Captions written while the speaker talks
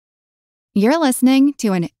You're listening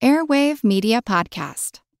to an Airwave Media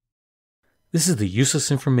Podcast. This is the Useless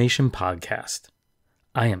Information Podcast.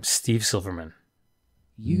 I am Steve Silverman.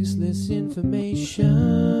 Useless information.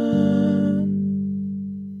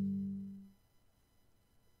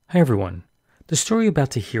 Hi everyone. The story you're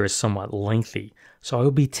about to hear is somewhat lengthy, so I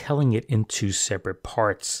will be telling it in two separate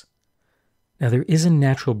parts. Now there is a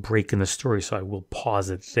natural break in the story, so I will pause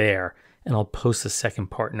it there, and I'll post the second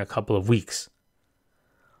part in a couple of weeks.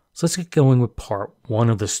 So let's get going with part one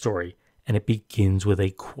of the story, and it begins with a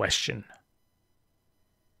question.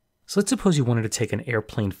 So let's suppose you wanted to take an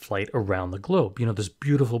airplane flight around the globe, this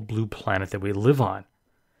beautiful blue planet that we live on.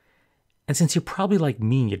 And since you're probably like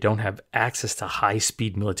me and you don't have access to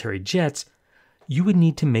high-speed military jets, you would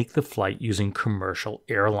need to make the flight using commercial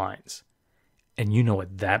airlines. And you know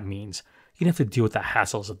what that means. You'd have to deal with the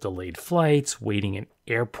hassles of delayed flights, waiting in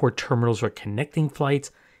airport terminals or connecting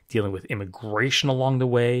flights, dealing with immigration along the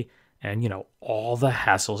way, and, all the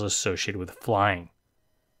hassles associated with flying.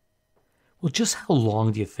 Well, just how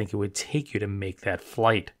long do you think it would take you to make that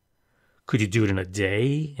flight? Could you do it in a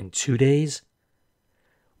day, in 2 days?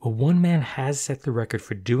 Well, one man has set the record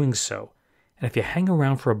for doing so, and if you hang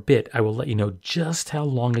around for a bit, I will let you know just how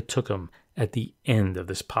long it took him at the end of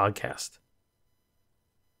this podcast.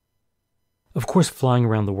 Of course, flying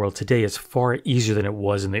around the world today is far easier than it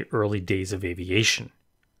was in the early days of aviation.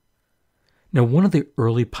 Now, one of the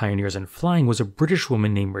early pioneers in flying was a British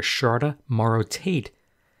woman named Richarda Morrow Tate,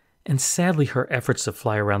 and sadly her efforts to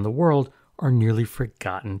fly around the world are nearly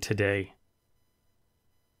forgotten today.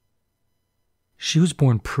 She was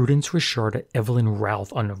born Prudence Richarda Evelyn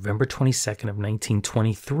Routh on November 22nd of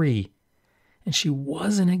 1923, and she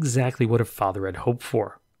wasn't exactly what her father had hoped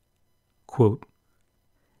for. Quote,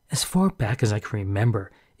 "As far back as I can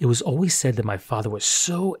remember, it was always said that my father was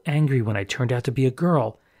so angry when I turned out to be a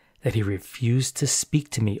girl that he refused to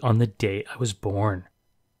speak to me on the day I was born.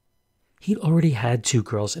 He'd already had 2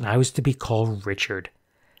 girls and I was to be called Richard.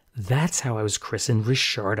 That's how I was christened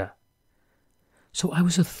Richarda. So I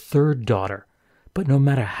was a 3rd daughter, but no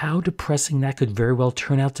matter how depressing that could very well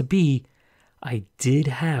turn out to be, I did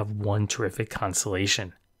have one terrific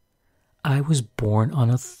consolation. I was born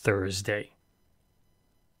on a Thursday."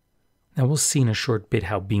 Now we'll see in a short bit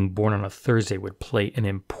how being born on a Thursday would play an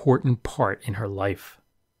important part in her life.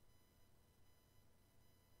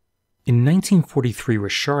 In 1943,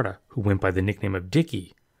 Richarda, who went by the nickname of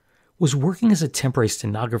Dickie, was working as a temporary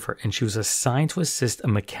stenographer, and she was assigned to assist a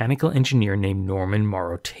mechanical engineer named Norman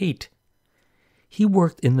Morrow Tate. He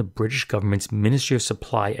worked in the British government's Ministry of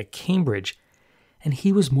Supply at Cambridge, and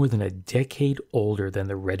he was more than a decade older than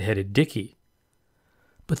the red-headed Dickie.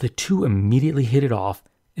 But the two immediately hit it off,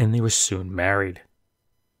 and they were soon married.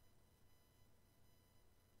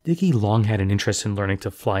 Dickie long had an interest in learning to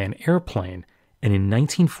fly an airplane, and in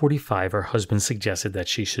 1945 her husband suggested that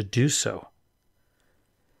she should do so.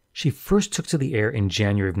 She first took to the air in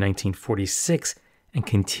January of 1946 and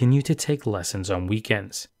continued to take lessons on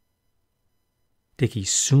weekends. Dickie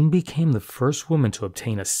soon became the first woman to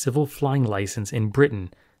obtain a civil flying license in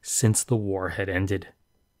Britain since the war had ended.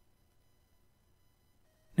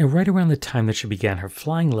 Now, right around the time that she began her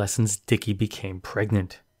flying lessons, Dickie became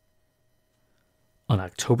pregnant. On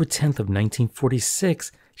October 10th of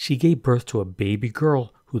 1946, she gave birth to a baby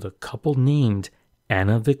girl who the couple named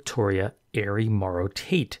Anna Victoria Airy Morrow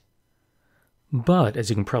Tate. But, as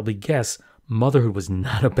you can probably guess, motherhood was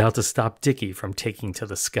not about to stop Dickie from taking to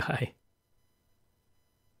the sky.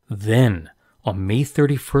 Then, on May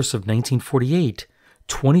 31st of 1948,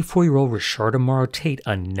 24-year-old Richarda Morrow Tate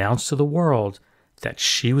announced to the world that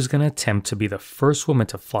she was going to attempt to be the first woman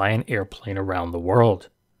to fly an airplane around the world.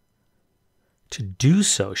 To do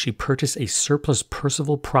so, she purchased a surplus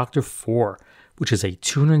Percival Proctor IV, which is a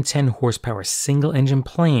 210 horsepower single-engine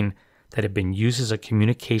plane that had been used as a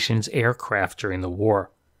communications aircraft during the war.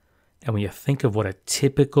 And when you think of what a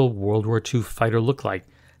typical World War II fighter looked like,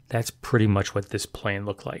 that's pretty much what this plane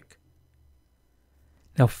looked like.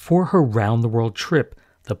 Now, for her round-the-world trip,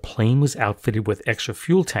 the plane was outfitted with extra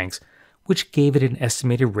fuel tanks, which gave it an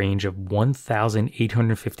estimated range of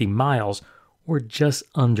 1,850 miles, or just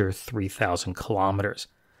under 3,000 kilometers.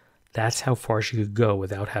 That's how far she could go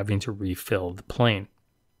without having to refill the plane.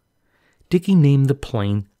 Dickie named the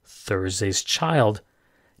plane Thursday's Child,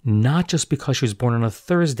 not just because she was born on a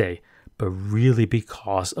Thursday, but really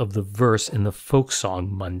because of the verse in the folk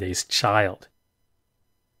song Monday's Child.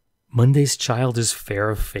 Monday's child is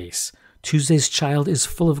fair of face, Tuesday's child is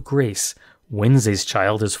full of grace, Wednesday's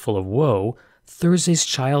child is full of woe, Thursday's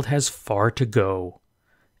child has far to go.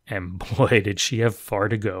 And boy, did she have far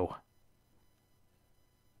to go.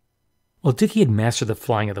 While Dickie had mastered the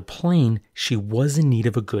flying of the plane, she was in need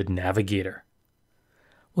of a good navigator.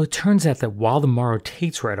 Well, it turns out that while the Morrow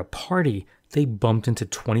Tates were at a party, they bumped into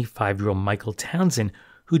 25-year-old Michael Townsend,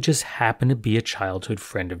 who just happened to be a childhood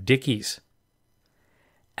friend of Dickie's.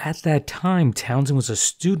 At that time, Townsend was a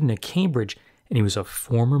student at Cambridge, and he was a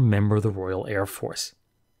former member of the Royal Air Force.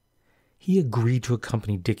 He agreed to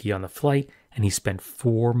accompany Dickie on the flight, and he spent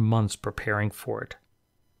 4 months preparing for it.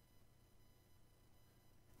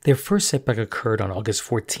 Their first setback occurred on August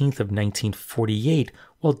 14th of 1948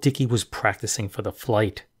 while Dickie was practicing for the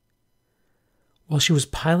flight. While she was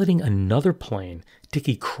piloting another plane,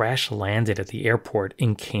 Dickie crash-landed at the airport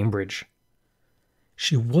in Cambridge.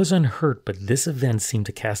 She was unhurt, but this event seemed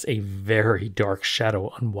to cast a very dark shadow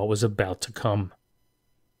on what was about to come.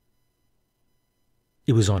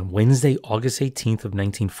 It was on Wednesday, August 18th of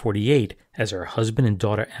 1948, as her husband and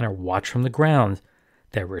daughter Anna watched from the ground,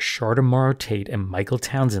 that Richarda Morrow Tate and Michael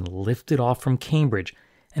Townsend lifted off from Cambridge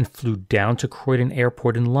and flew down to Croydon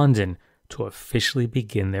Airport in London to officially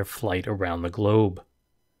begin their flight around the globe.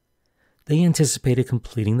 They anticipated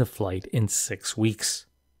completing the flight in 6 weeks.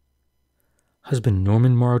 Husband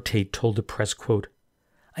Norman Morrow Tate told the press, quote,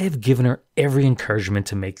 "I have given her every encouragement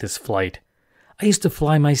to make this flight. I used to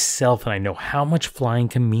fly myself and I know how much flying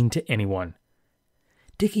can mean to anyone.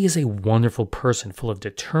 Dickie is a wonderful person full of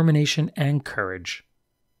determination and courage."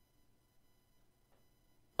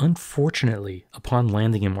 Unfortunately, upon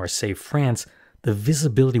landing in Marseille, France, the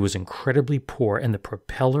visibility was incredibly poor and the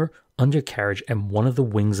propeller, undercarriage, and one of the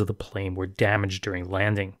wings of the plane were damaged during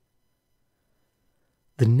landing.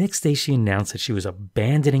 The next day she announced that she was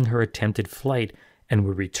abandoning her attempted flight and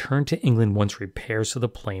would return to England once repairs to the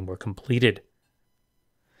plane were completed.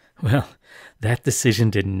 Well, that decision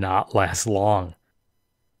did not last long.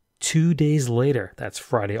 2 days later, that's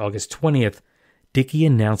Friday, August 20th, Dickie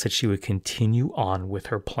announced that she would continue on with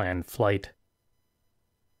her planned flight.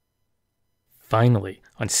 Finally,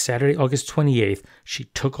 on Saturday, August 28th, she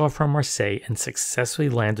took off from Marseille and successfully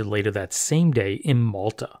landed later that same day in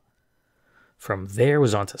Malta. From there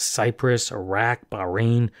was on to Cyprus, Iraq,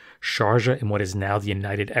 Bahrain, Sharjah in what is now the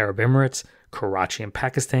United Arab Emirates, Karachi in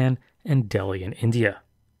Pakistan, and Delhi in India.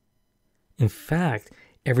 In fact,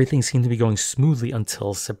 everything seemed to be going smoothly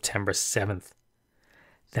until September 7th.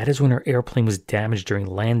 That is when her airplane was damaged during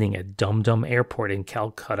landing at Dum Dum Airport in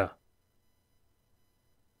Calcutta.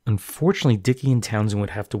 Unfortunately, Dickie and Townsend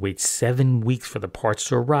would have to wait 7 weeks for the parts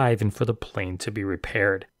to arrive and for the plane to be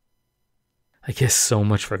repaired. I guess so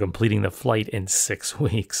much for completing the flight in 6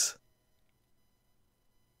 weeks.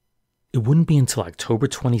 It wouldn't be until October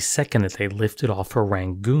 22nd that they lifted off for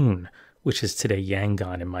Rangoon, which is today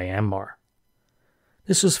Yangon in Myanmar.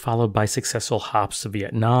 This was followed by successful hops to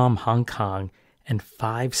Vietnam, Hong Kong, and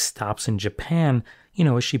 5 stops in Japan,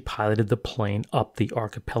 as she piloted the plane up the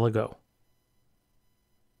archipelago.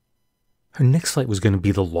 Her next flight was going to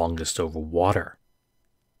be the longest over water.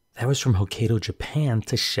 That was from Hokkaido, Japan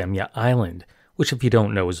to Shemya Island, which if you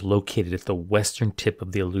don't know is located at the western tip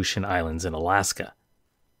of the Aleutian Islands in Alaska.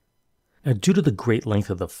 Now, due to the great length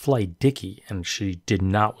of the flight, Dickie, and she did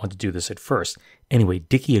not want to do this at first, anyway,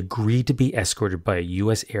 Dickie agreed to be escorted by a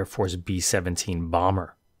U.S. Air Force B-17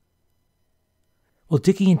 bomber. Well,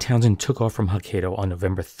 Dickie and Townsend took off from Hokkaido on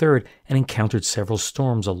November 3rd and encountered several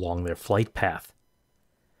storms along their flight path.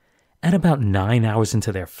 At about 9 hours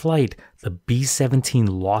into their flight, the B-17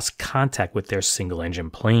 lost contact with their single-engine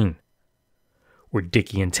plane. Were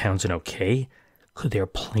Dickie and Townsend okay? Could their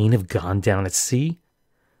plane have gone down at sea?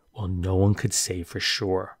 Well, no one could say for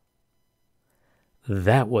sure.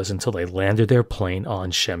 That was until they landed their plane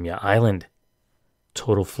on Shemya Island.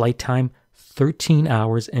 Total flight time, 13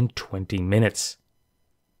 hours and 20 minutes.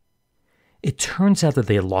 It turns out that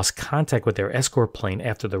they had lost contact with their escort plane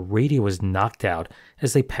after the radio was knocked out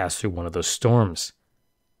as they passed through one of those storms.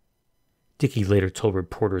 Dickie later told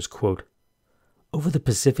reporters, quote, "Over the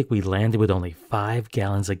Pacific we landed with only 5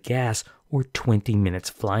 gallons of gas or 20 minutes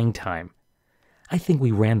flying time. I think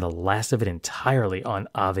we ran the last of it entirely on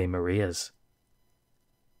Ave Marias."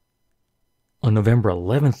 On November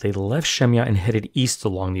 11th, they left Shemya and headed east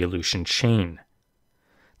along the Aleutian chain.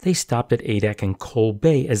 They stopped at Adak and Cole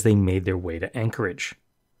Bay as they made their way to Anchorage.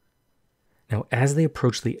 Now, as they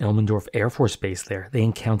approached the Elmendorf Air Force Base there, they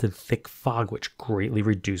encountered thick fog which greatly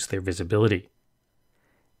reduced their visibility.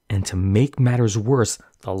 And to make matters worse,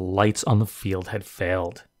 the lights on the field had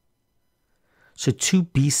failed. So 2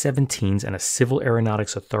 B-17s and a Civil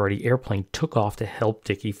Aeronautics Authority airplane took off to help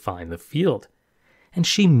Dickie find the field. And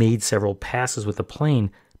she made several passes with the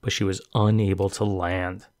plane, but she was unable to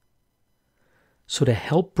land. So to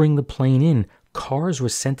help bring the plane in, cars were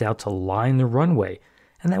sent out to line the runway,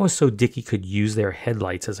 and that was so Dickie could use their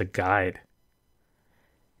headlights as a guide.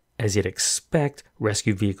 As you'd expect,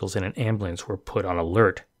 rescue vehicles and an ambulance were put on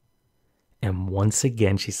alert. And once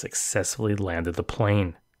again, she successfully landed the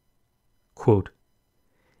plane. Quote,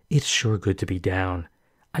 "It's sure good to be down.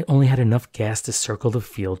 I only had enough gas to circle the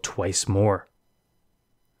field twice more."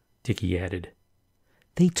 Dickie added,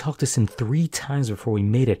 "They talked us in 3 times before we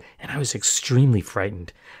made it, and I was extremely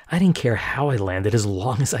frightened. I didn't care how I landed as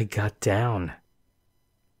long as I got down."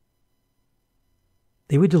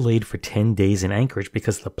 They were delayed for 10 days in Anchorage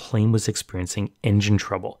because the plane was experiencing engine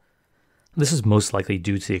trouble. This is most likely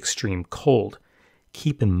due to the extreme cold.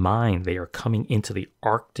 Keep in mind they are coming into the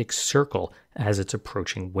Arctic Circle as it's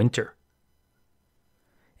approaching winter.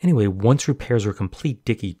 Anyway, once repairs were complete,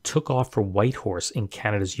 Dickie took off for Whitehorse in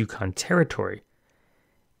Canada's Yukon Territory.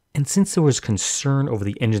 And since there was concern over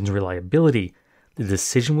the engine's reliability, the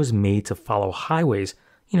decision was made to follow highways,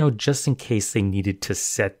 just in case they needed to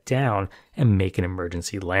set down and make an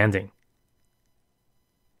emergency landing.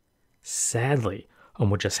 Sadly, on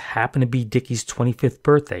what just happened to be Dickie's 25th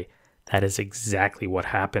birthday, that is exactly what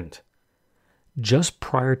happened. Just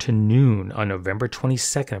prior to noon on November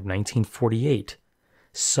 22nd of 1948,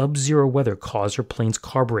 sub-zero weather caused her plane's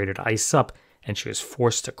carburetor to ice up, and she was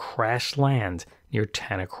forced to crash land near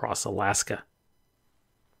Tanacross, Alaska.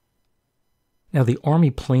 Now, the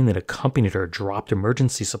Army plane that accompanied her dropped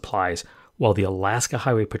emergency supplies while the Alaska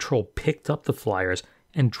Highway Patrol picked up the flyers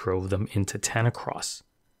and drove them into Tanacross.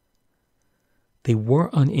 They were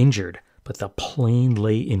uninjured, but the plane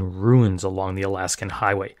lay in ruins along the Alaskan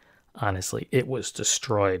highway. Honestly, it was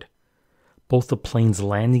destroyed. Both the plane's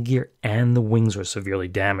landing gear and the wings were severely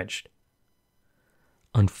damaged.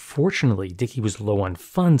 Unfortunately, Dickie was low on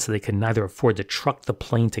funds, so they could neither afford to truck the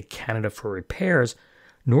plane to Canada for repairs,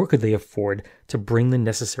 nor could they afford to bring the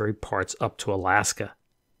necessary parts up to Alaska.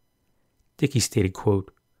 Dickie stated,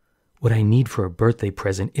 quote, "What I need for a birthday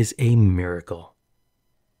present is a miracle."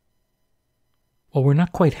 While we're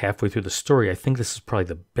not quite halfway through the story, I think this is probably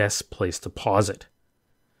the best place to pause it.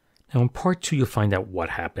 Now in part 2, you'll find out what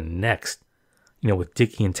happened next. With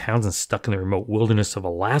Dickie and Townsend stuck in the remote wilderness of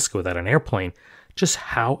Alaska without an airplane, just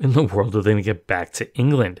how in the world are they going to get back to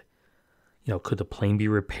England? Could the plane be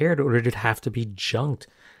repaired, or did it have to be junked?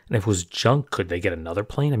 And if it was junk, could they get another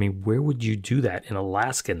plane? Where would you do that in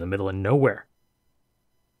Alaska in the middle of nowhere?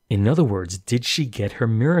 In other words, did she get her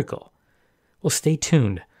miracle? Well, stay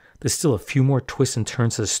tuned. There's still a few more twists and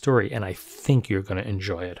turns to the story, and I think you're going to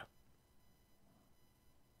enjoy it.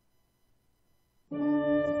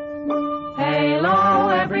 Halo,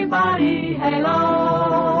 everybody,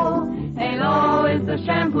 halo. Halo is the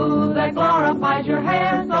shampoo that glorifies your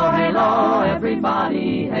hair. So halo,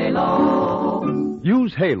 everybody, halo.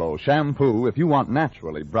 Use Halo shampoo if you want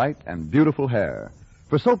naturally bright and beautiful hair.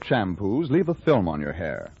 For soap shampoos, leave a film on your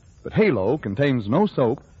hair. But Halo contains no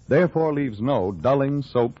soap, therefore leaves no dulling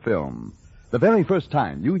soap film. The very first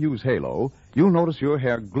time you use Halo, you'll notice your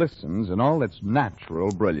hair glistens in all its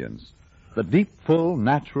natural brilliance. The deep, full,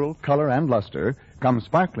 natural color and luster comes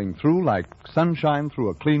sparkling through like sunshine through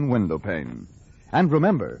a clean window pane. And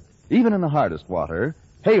remember, even in the hardest water,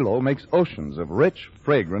 Halo makes oceans of rich,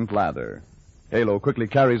 fragrant lather. Halo quickly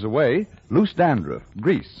carries away loose dandruff,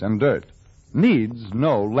 grease, and dirt. Needs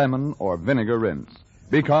no lemon or vinegar rinse,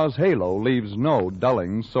 because Halo leaves no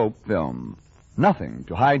dulling soap film. Nothing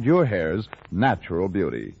to hide your hair's natural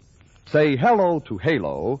beauty. Say hello to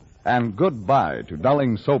Halo and goodbye to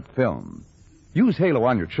dulling soap film. Use Halo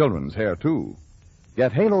on your children's hair, too.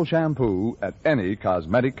 Get Halo shampoo at any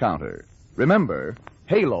cosmetic counter. Remember,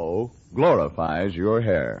 Halo glorifies your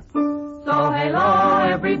hair. So halo,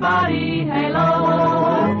 everybody,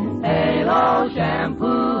 halo. Halo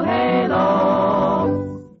shampoo,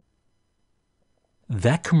 halo.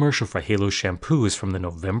 That commercial for Halo shampoo is from the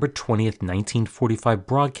November 20th, 1945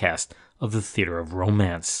 broadcast of The Theater of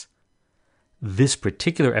Romance. This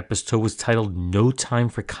particular episode was titled No Time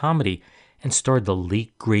for Comedy and starred the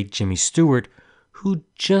late, great Jimmy Stewart, who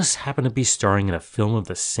just happened to be starring in a film of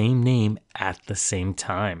the same name at the same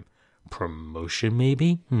time. Promotion,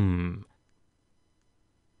 maybe?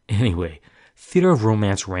 Anyway, Theater of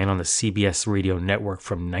Romance ran on the CBS radio network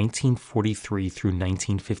from 1943 through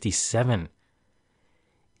 1957.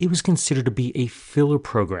 It was considered to be a filler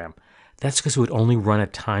program. That's because it would only run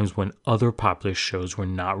at times when other popular shows were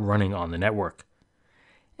not running on the network.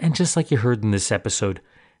 And just like you heard in this episode,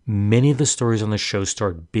 many of the stories on the show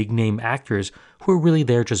starred big-name actors who were really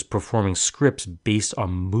there just performing scripts based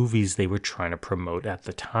on movies they were trying to promote at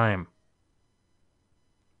the time.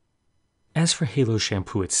 As for Halo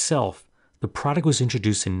shampoo itself, the product was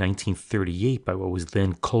introduced in 1938 by what was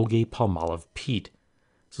then Colgate-Palmolive Pete.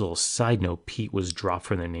 As a little side note, Pete was dropped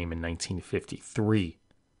from their name in 1953.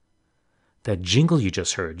 That jingle you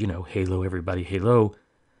just heard, Halo Everybody Halo,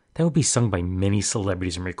 that would be sung by many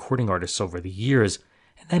celebrities and recording artists over the years,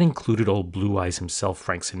 and that included old Blue Eyes himself,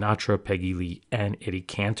 Frank Sinatra, Peggy Lee, and Eddie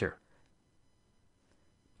Cantor.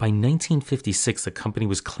 By 1956, the company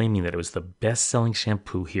was claiming that it was the best-selling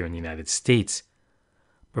shampoo here in the United States.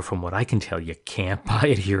 But from what I can tell, you can't buy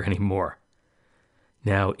it here anymore.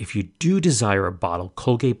 Now, if you do desire a bottle,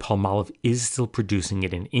 Colgate-Palmolive is still producing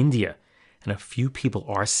it in India, and a few people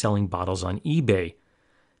are selling bottles on eBay.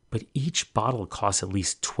 But each bottle costs at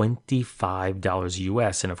least $25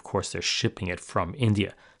 US, and of course they're shipping it from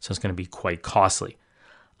India, so it's going to be quite costly.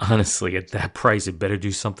 Honestly, at that price, it better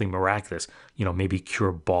do something miraculous. Maybe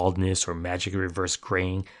cure baldness or magically reverse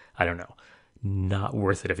graying. I don't know. Not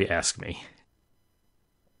worth it if you ask me.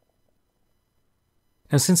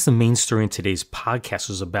 Now, since the main story in today's podcast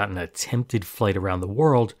was about an attempted flight around the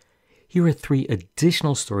world, here are 3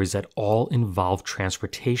 additional stories that all involve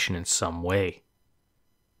transportation in some way.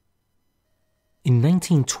 In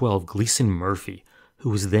 1912, Gleason Murphy, who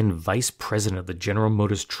was then vice president of the General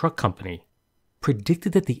Motors Truck Company,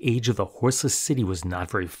 predicted that the age of the horseless city was not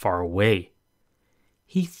very far away.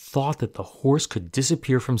 He thought that the horse could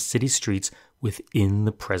disappear from city streets within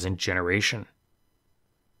the present generation.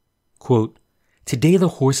 Quote, "Today the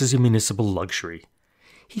horse is a municipal luxury.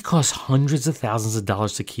 He costs hundreds of thousands of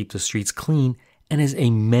dollars to keep the streets clean and is a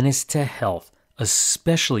menace to health,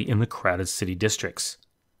 especially in the crowded city districts.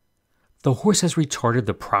 The horse has retarded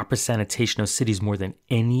the proper sanitation of cities more than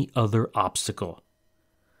any other obstacle.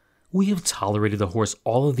 We have tolerated the horse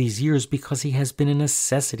all of these years because he has been a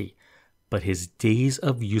necessity, but his days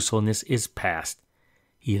of usefulness is past.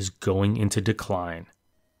 He is going into decline.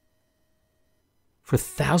 For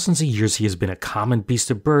thousands of years he has been a common beast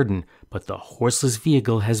of burden, but the horseless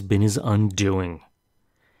vehicle has been his undoing.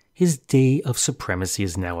 His day of supremacy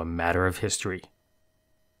is now a matter of history."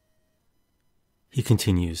 He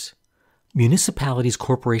continues, "Municipalities,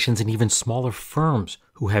 corporations, and even smaller firms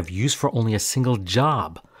who have use for only a single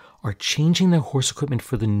job are changing their horse equipment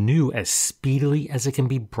for the new as speedily as it can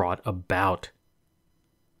be brought about.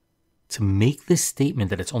 To make this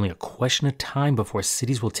statement that it's only a question of time before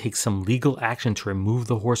cities will take some legal action to remove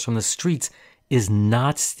the horse from the streets is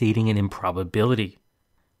not stating an improbability."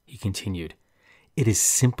 He continued, "It is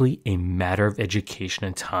simply a matter of education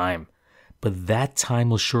and time, but that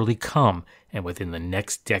time will surely come, and within the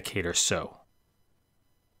next decade or so."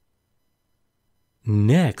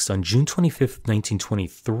 Next, on June 25,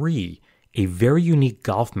 1923, a very unique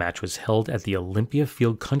golf match was held at the Olympia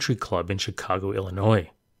Field Country Club in Chicago,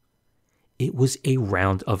 Illinois. It was a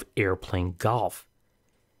round of airplane golf,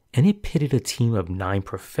 and it pitted a team of 9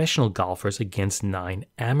 professional golfers against 9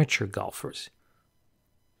 amateur golfers.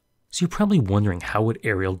 So you're probably wondering, how would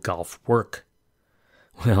aerial golf work?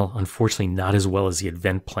 Well, unfortunately not as well as the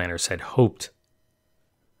event planners had hoped.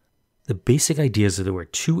 The basic idea is that there were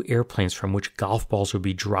 2 airplanes from which golf balls would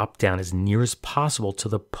be dropped down as near as possible to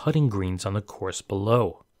the putting greens on the course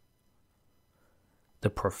below. The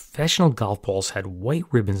professional golf balls had white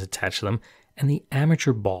ribbons attached to them, and the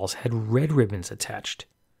amateur balls had red ribbons attached.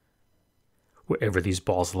 Wherever these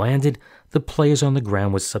balls landed, the players on the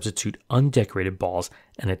ground would substitute undecorated balls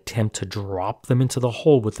and attempt to drop them into the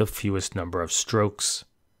hole with the fewest number of strokes.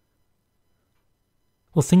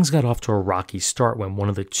 Well, things got off to a rocky start when one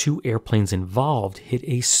of the 2 airplanes involved hit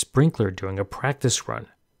a sprinkler during a practice run.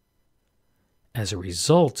 As a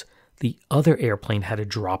result, the other airplane had to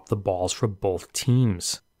drop the balls for both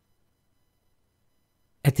teams.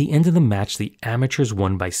 At the end of the match, the amateurs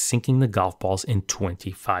won by sinking the golf balls in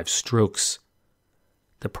 25 strokes.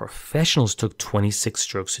 The professionals took 26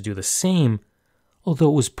 strokes to do the same, although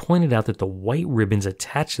it was pointed out that the white ribbons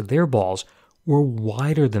attached to their balls were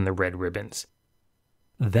wider than the red ribbons.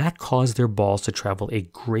 That caused their balls to travel a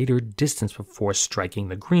greater distance before striking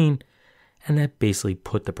the green, and that basically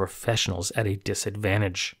put the professionals at a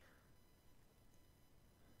disadvantage.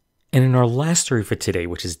 And in our last story for today,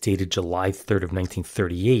 which is dated July 3rd of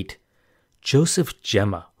 1938, Joseph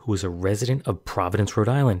Gemma, who was a resident of Providence, Rhode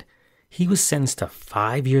Island, he was sentenced to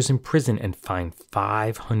 5 years in prison and fined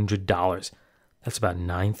 $500. That's about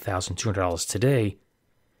 $9,200 today.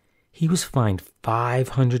 He was fined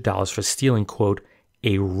 $500 for stealing, quote,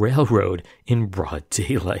 a railroad in broad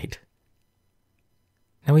daylight.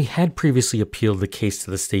 Now, he had previously appealed the case to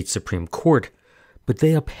the state Supreme Court, but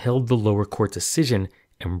they upheld the lower court decision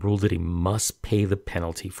and ruled that he must pay the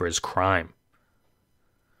penalty for his crime.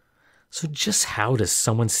 So just how does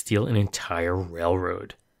someone steal an entire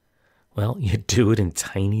railroad? Well, you do it in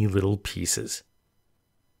tiny little pieces.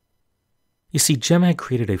 You see, GEM had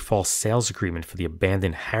created a false sales agreement for the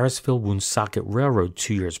abandoned Harrisville-Woonsocket Railroad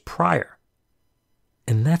 2 years prior,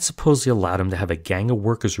 and that supposedly allowed him to have a gang of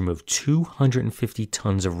workers remove 250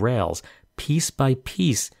 tons of rails piece by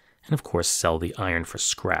piece and, of course, sell the iron for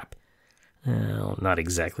scrap. Well, not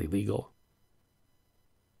exactly legal.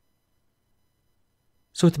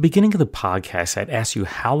 So at the beginning of the podcast, I'd asked you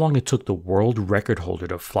how long it took the world record holder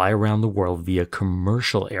to fly around the world via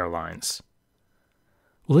commercial airlines.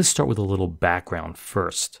 Well, let's start with a little background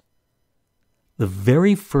first. The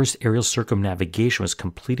very first aerial circumnavigation was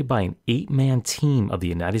completed by an 8-man team of the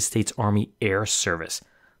United States Army Air Service.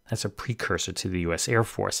 That's a precursor to the U.S. Air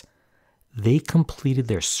Force. They completed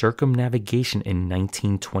their circumnavigation in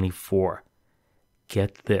 1924.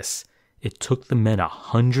 Get this, it took the men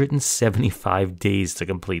 175 days to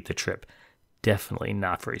complete the trip. Definitely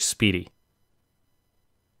not very speedy.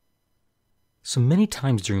 So many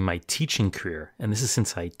times during my teaching career, and this is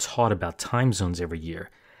since I taught about time zones every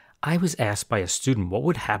year, I was asked by a student what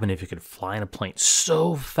would happen if you could fly in a plane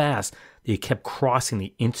so fast that you kept crossing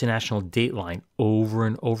the international date line over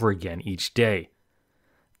and over again each day.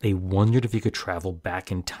 They wondered if you could travel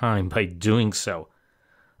back in time by doing so.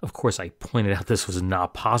 Of course, I pointed out this was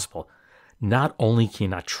not possible. Not only can you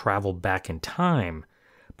not travel back in time,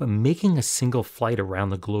 but making a single flight around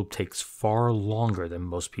the globe takes far longer than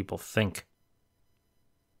most people think.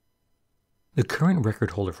 The current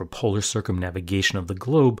record holder for polar circumnavigation of the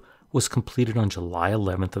globe was completed on July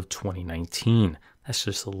 11th of 2019. That's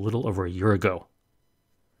just a little over a year ago.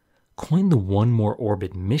 Coined the One More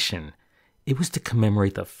Orbit mission, it was to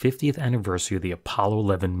commemorate the 50th anniversary of the Apollo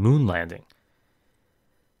 11 moon landing.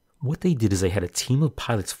 What they did is they had a team of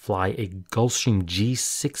pilots fly a Gulfstream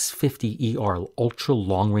G650ER ultra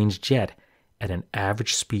long-range jet at an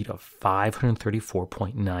average speed of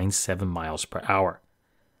 534.97 miles per hour.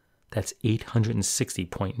 That's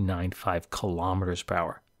 860.95 kilometers per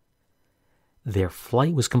hour. Their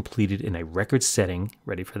flight was completed in a record-setting,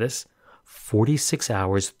 ready for this, 46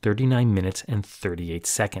 hours, 39 minutes, and 38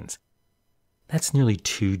 seconds. That's nearly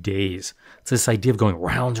 2 days. So this idea of going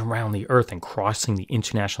round and round the Earth and crossing the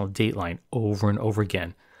international date line over and over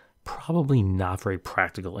again, probably not very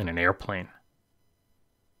practical in an airplane.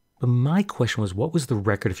 But my question was, what was the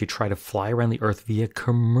record if you try to fly around the Earth via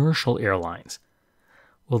commercial airlines?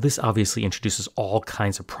 Well, this obviously introduces all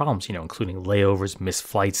kinds of problems, including layovers, missed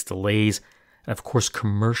flights, delays, and of course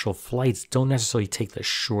commercial flights don't necessarily take the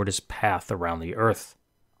shortest path around the Earth.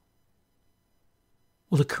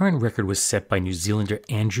 Well, the current record was set by New Zealander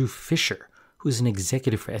Andrew Fisher, who is an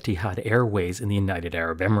executive for Etihad Airways in the United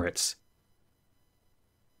Arab Emirates.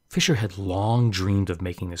 Fisher had long dreamed of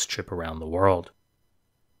making this trip around the world.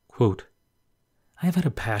 Quote, "I have had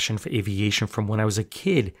a passion for aviation from when I was a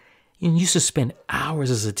kid and used to spend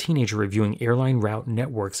hours as a teenager reviewing airline route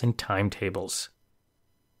networks and timetables."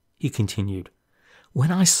 He continued,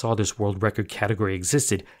 "When I saw this world record category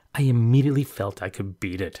existed, I immediately felt I could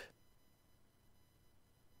beat it."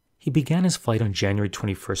 He began his flight on January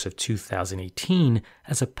 21st of 2018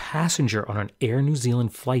 as a passenger on an Air New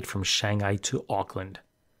Zealand flight from Shanghai to Auckland.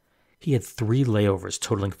 He had 3 layovers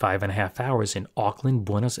totaling 5.5 hours in Auckland,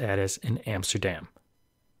 Buenos Aires, and Amsterdam.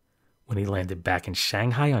 When he landed back in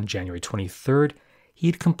Shanghai on January 23rd, he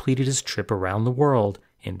had completed his trip around the world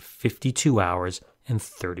in 52 hours and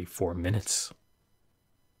 34 minutes.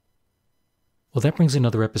 Well, that brings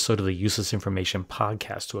another episode of the Useless Information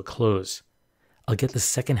podcast to a close. I'll get the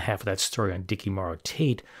second half of that story on Dickie Morrow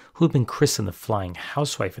Tate, who had been christened the Flying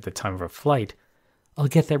Housewife at the time of her flight. I'll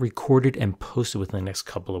get that recorded and posted within the next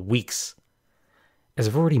couple of weeks. As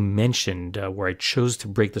I've already mentioned, where I chose to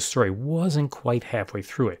break the story wasn't quite halfway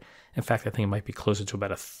through it. In fact, I think it might be closer to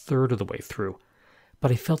about a third of the way through.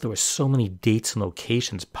 But I felt there were so many dates and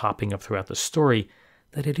locations popping up throughout the story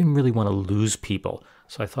that I didn't really want to lose people,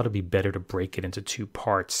 so I thought it'd be better to break it into 2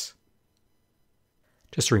 parts.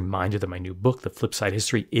 Just a reminder that my new book, The Flipside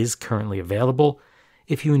History, is currently available.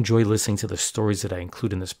 If you enjoy listening to the stories that I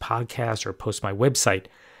include in this podcast or post on my website,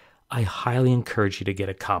 I highly encourage you to get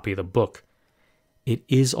a copy of the book. It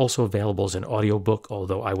is also available as an audiobook,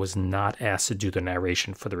 although I was not asked to do the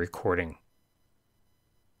narration for the recording.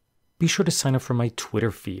 Be sure to sign up for my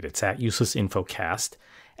Twitter feed. It's at UselessInfoCast,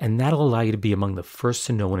 and that'll allow you to be among the first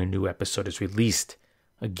to know when a new episode is released.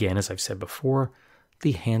 Again, as I've said before,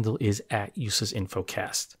 the handle is at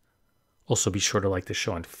UselessInfoCast. Also, be sure to like the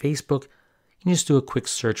show on Facebook. You can just do a quick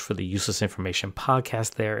search for the Useless Information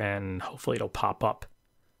Podcast there, and hopefully it'll pop up.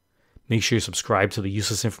 Make sure you subscribe to the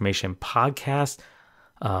Useless Information Podcast.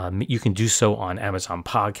 You can do so on Amazon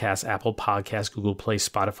Podcasts, Apple Podcasts, Google Play,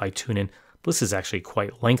 Spotify, TuneIn. The list is actually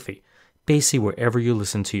quite lengthy. Basically, wherever you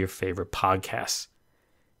listen to your favorite podcasts.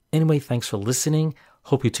 Anyway, thanks for listening.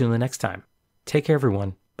 Hope you tune in the next time. Take care,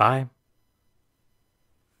 everyone. Bye.